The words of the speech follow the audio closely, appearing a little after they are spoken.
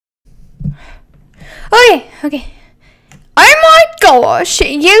Okay. Oh my gosh,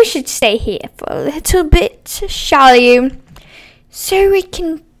 you should stay here for a little bit, shall you? So we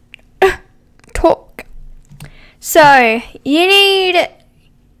can talk. So, you need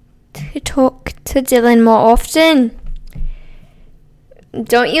to talk to Dylan more often.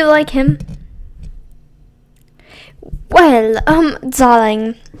 Don't you like him? Well,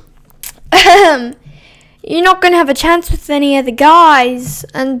 darling, you're not gonna have a chance with any other guys,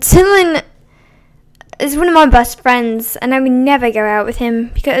 and Dylan is one of my best friends, and I would never go out with him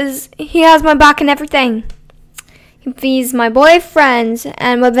because he has my back and everything. If he's my boyfriend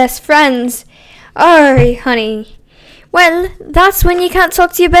and my best friends, oh, honey, well, that's when you can't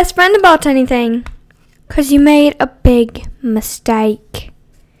talk to your best friend about anything, because you made a big mistake.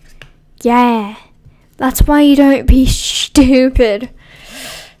 Yeah, that's why you don't be stupid.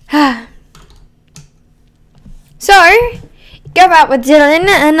 So, go out with Dylan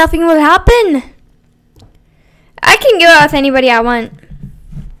and nothing will happen. I can go out with anybody I want.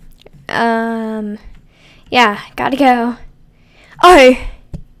 Yeah, gotta go. Oh,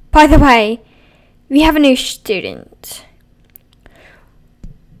 by the way, we have a new student.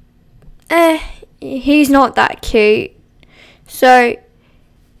 He's not that cute. So,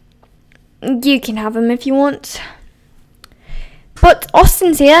 you can have him if you want. But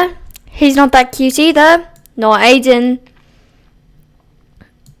Austin's here. He's not that cute either. Not Aiden.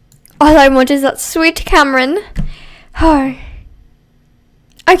 All I want is that sweet Cameron. Oh.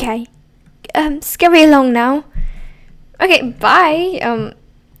 Okay. Scurry along now. Okay, bye.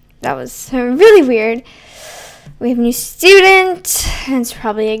 That was really weird. We have a new student. And it's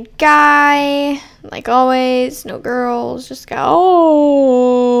probably a guy. Like always. No girls. Just go.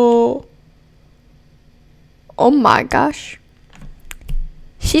 Oh my gosh.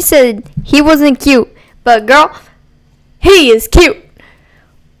 She said he wasn't cute. But girl, he is cute.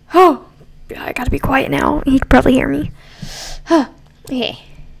 Oh, I gotta be quiet now. He'd probably hear me. Okay.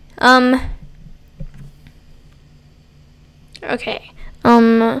 Okay.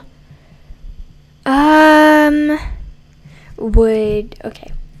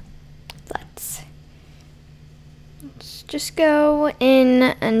 Okay. Let's just go in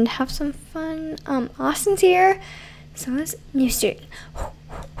and have some fun. Austin's here. So is new student.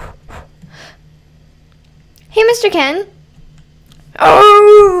 Hey, Mr. Ken.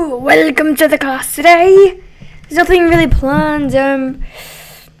 Oh, welcome to the class today. There's nothing really planned. We're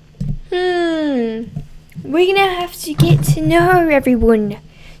gonna have to get to know everyone.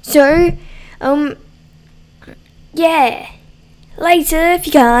 So, yeah. Later, if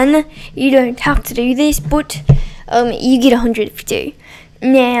you can. You don't have to do this, but you get 100 if you do.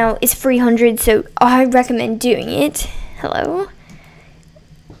 Now it's 300, so I recommend doing it. Hello.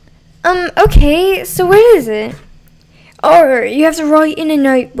 Okay, so where is it? Oh, you have to write in a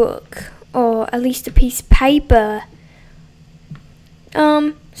notebook, or at least a piece of paper.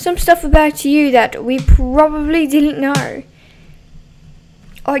 Some stuff about you that we probably didn't know.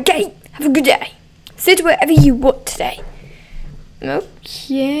 Okay, have a good day. Sit wherever you want today.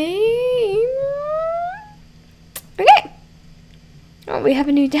 Okay. Okay. Oh, we have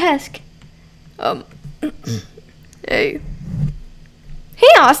a new desk. Hey.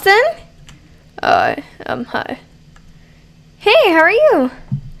 Hey, Austin. Hi. Hey, how are you?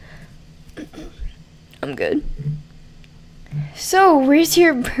 I'm good. So, where's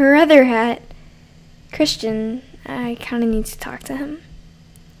your brother at? Christian, I kind of need to talk to him.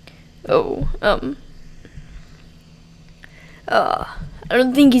 I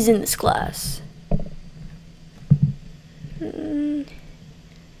don't think he's in this class.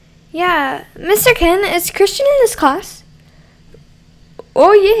 Yeah, Mr. Ken, is Christian in this class?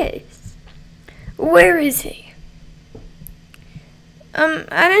 Oh, yes. Where is he?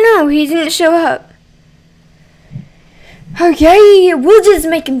 I don't know. He didn't show up. Okay, we'll just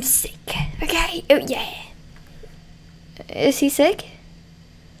make him sick. Okay? Oh, yeah. Is he sick?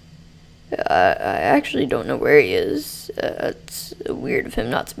 I actually don't know where he is. It's weird of him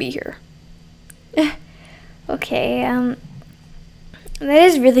not to be here. Okay, that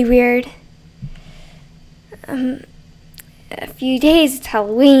is really weird. A few days, it's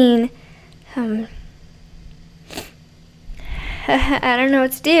Halloween. I don't know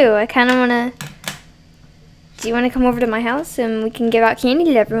what to do. I kind of want to... Do you want to come over to my house and we can give out candy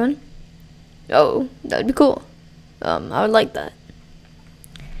to everyone? Oh, that'd be cool. I would like that.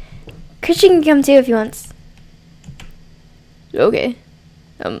 Christian can come too if he wants. Okay.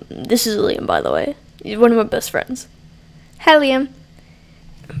 This is Liam, by the way. He's one of my best friends. Hi, Liam.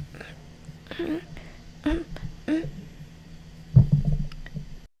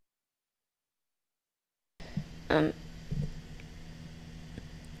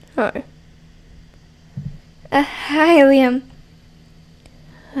 Hi. Hi, Liam.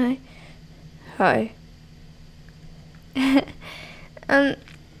 Hi. Hi.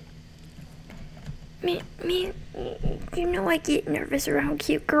 Me, you know I get nervous around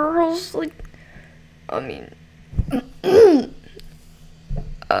cute girls. Like, I mean,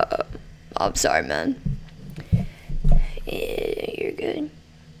 I'm sorry, man. yeah, you're good.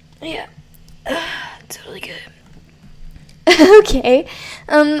 Yeah, totally good. Okay.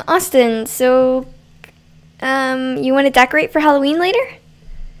 Austin, so, you want to decorate for Halloween later?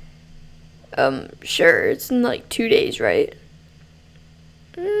 Sure, it's in like 2 days, right?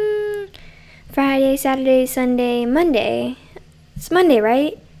 Friday, Saturday, Sunday, Monday. It's Monday,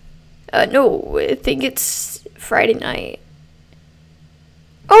 right? No, I think it's Friday night.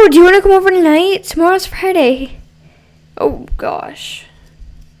 Oh, do you want to come over tonight? Tomorrow's Friday. Oh, gosh.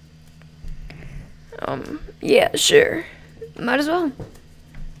 Yeah, sure. Might as well.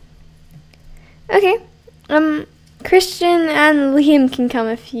 Okay. Christian and Liam can come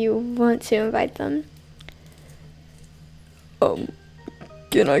if you want to invite them.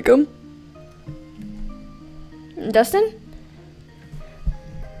 Can I come? Dustin?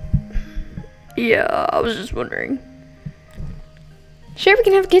 Yeah, I was just wondering. Sure, we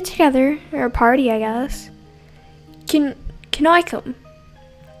can have a get together or a party, I guess. Can I come?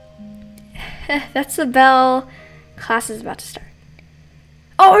 That's the bell. Class is about to start.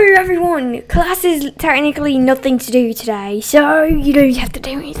 Oh, everyone! Class is technically nothing to do today, so you don't have to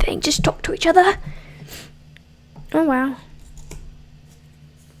do anything. Just talk to each other. Oh, wow.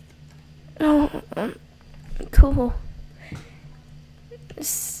 Oh, cool.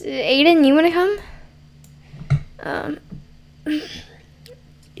 Aiden, you want to come?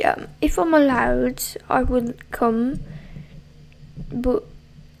 Yeah, If I'm allowed, I would come. But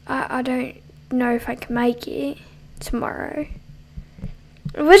I don't know if I can make it tomorrow.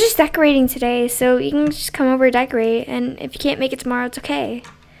 We're just decorating today, so you can just come over and decorate, and if you can't make it tomorrow, it's okay.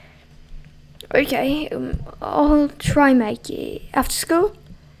 okay. I'll try make it. After school?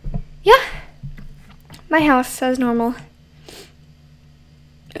 Yeah. My house as normal.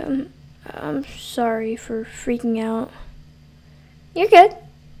 I'm sorry for freaking out. You're good.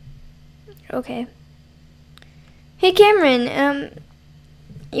 Okay. Hey, Cameron,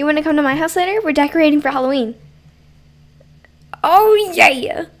 you want to come to my house later? We're decorating for Halloween. Oh,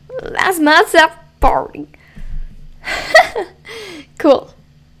 yeah. That's my self party. Cool.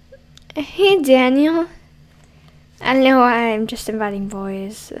 Hey, Daniel. I know I'm just inviting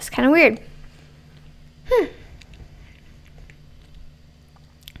boys. That's kind of weird.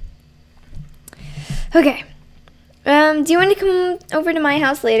 Okay. Do you want to come over to my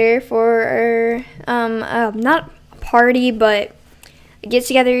house later for, not a party, but a get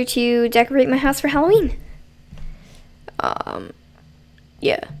together to decorate my house for Halloween?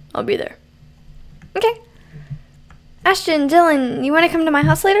 Yeah, I'll be there. Okay. Ashton, Dylan, you want to come to my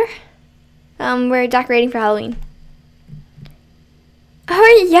house later? We're decorating for Halloween.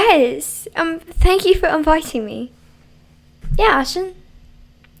 Oh, yes. Thank you for inviting me. Yeah, Ashton.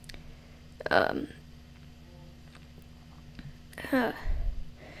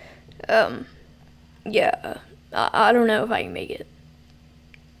 Yeah, I don't know if I can make it.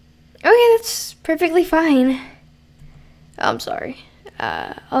 Okay, that's perfectly fine. I'm sorry.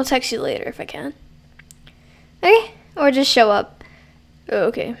 I'll text you later if I can. Okay, or just show up. Oh,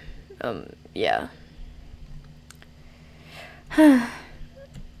 okay. Yeah.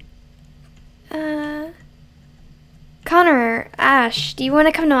 Connor, Ash, do you want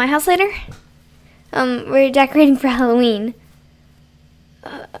to come to my house later? We're decorating for Halloween.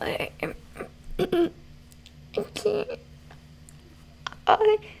 I can't.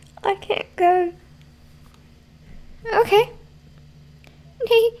 I can't go. Okay.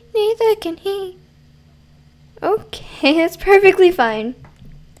 Neither can he. Okay, that's perfectly fine.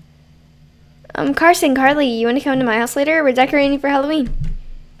 Carson, Carly, you want to come to my house later? We're decorating for Halloween.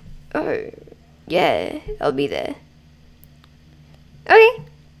 Oh, yeah, I'll be there. Okay.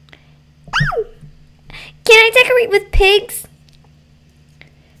 Can I decorate with pigs?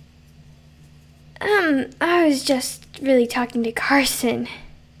 I was just really talking to Carson.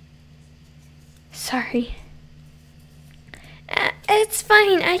 Sorry. It's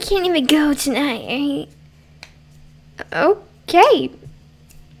fine. I can't even go tonight. Okay.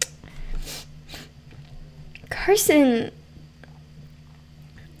 Carson,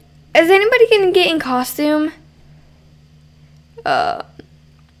 is anybody gonna get in costume? No.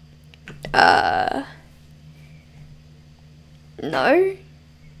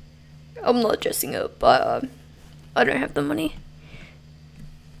 I'm not dressing up. I don't have the money.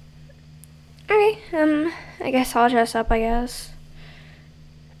 Okay, I guess I'll dress up, I guess.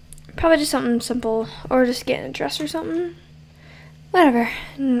 Probably just something simple, or just getting a dress or something. Whatever.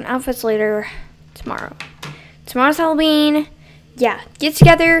 Outfits later. Tomorrow. Tomorrow's Halloween. Yeah, get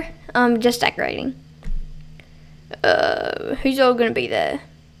together. Just decorating. Who's all gonna be there?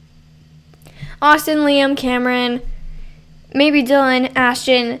 Austin, Liam, Cameron, maybe Dylan,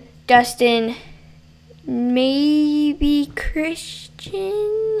 Ashton, Dustin, maybe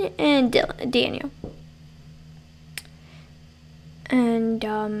Christian, and Daniel. And,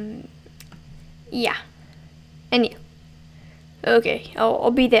 yeah. And you. Okay,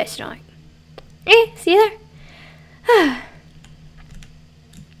 I'll be there tonight. See you there.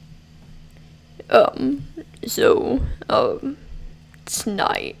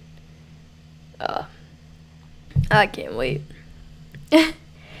 Tonight. I can't wait.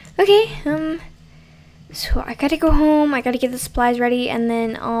 Okay, so I gotta go home, I gotta get the supplies ready, and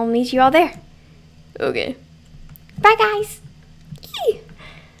then I'll meet you all there. Okay. Bye, guys.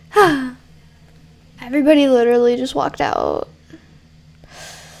 Everybody literally just walked out.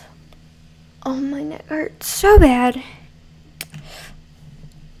 Oh, my neck hurts so bad.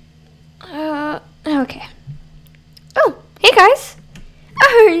 Okay. Oh, hey guys.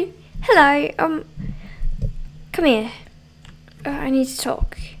 Oh, hello. Come here. I need to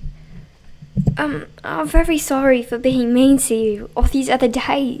talk. I'm very sorry for being mean to you all these other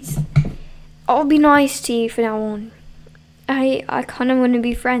days. I'll be nice to you from now on. I kind of want to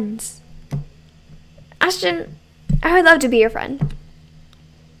be friends. Ashton, I would love to be your friend.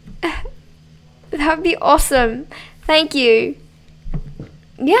 That would be awesome. Thank you.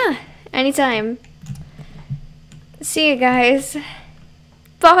 Yeah, anytime. See you guys.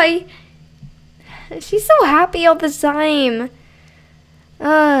 Bye. She's so happy all the time.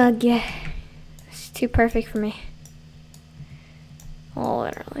 Yeah. She's too perfect for me.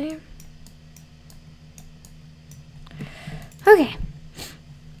 Literally. Okay.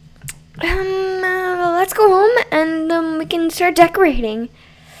 Let's go home and we can start decorating.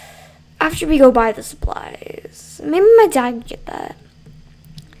 After we go buy the supplies. Maybe my dad can get that.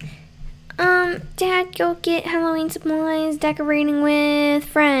 Dad, go get Halloween supplies, decorating with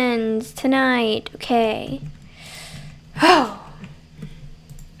friends tonight. Okay. Oh.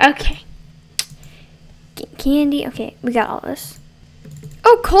 Okay. Get candy. Okay, we got all this.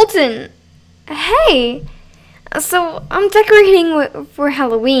 Oh, Colton. Hey. So, I'm decorating for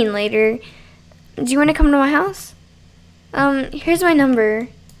Halloween later. Do you want to come to my house? Here's my number.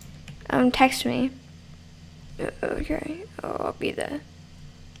 Text me. Okay. Oh, I'll be there.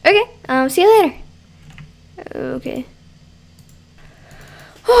 Okay. See you later. Okay.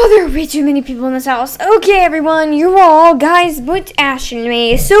 Oh, there are way too many people in this house. Okay, everyone, you're all guys but Ash and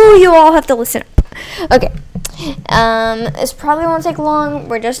me, so you all have to listen up. Okay. This probably won't take long.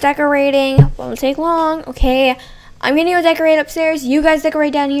 We're just decorating. Won't take long. Okay. I'm gonna go decorate upstairs. You guys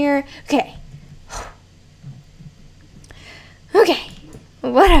decorate down here. Okay. Okay.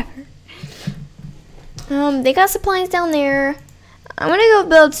 Whatever. They got supplies down there. I'm gonna go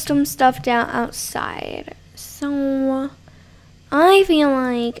build some stuff down outside. So I feel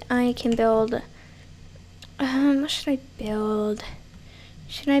like I can build. What should I build?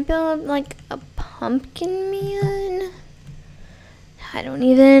 Should I build like a pumpkin man? I don't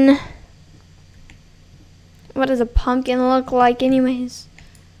even. What does a pumpkin look like, anyways?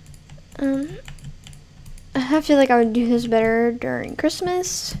 I feel like I would do this better during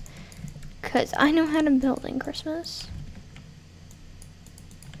Christmas, cause I know how to build in Christmas.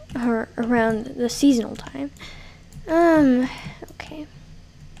 Or around the seasonal time. Okay.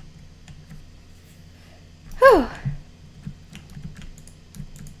 Whew.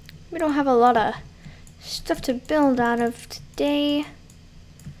 We don't have a lot of stuff to build out of today.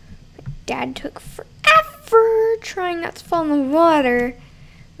 My dad took forever trying not to fall in the water.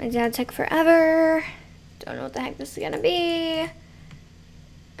 My dad took forever. Don't know what the heck this is gonna be.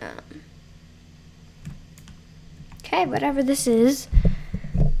 Okay, whatever this is.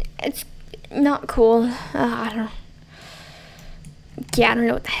 It's not cool. I don't know. Yeah, I don't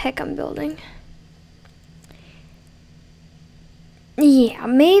know what the heck I'm building. Yeah,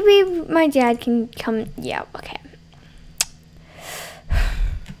 maybe my dad can come. Yeah, okay.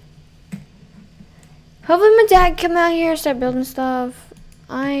 Hopefully my dad come out here and start building stuff.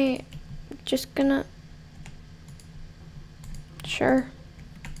 I just gonna. Sure.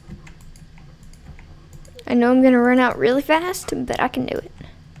 I know I'm gonna run out really fast, but I can do it.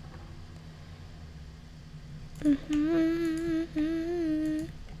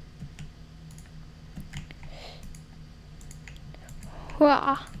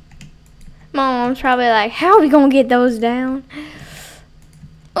 Wow. Mom's probably like, how are we gonna get those down?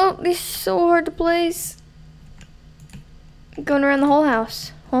 Oh, these are so hard to place. Going around the whole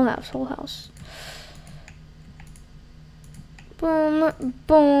house. Whole house, whole house. Boom,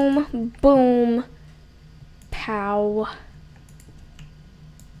 boom, boom. Pow.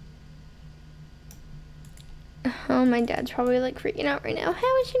 Oh, my dad's probably like freaking out right now.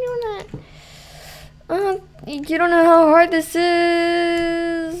 How is she doing that? You don't know how hard this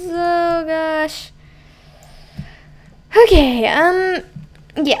is. Oh gosh. Okay,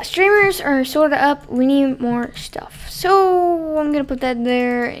 yeah, streamers are sort of up. We need more stuff. So I'm gonna put that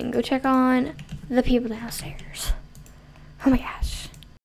there and go check on the people downstairs. Oh my gosh.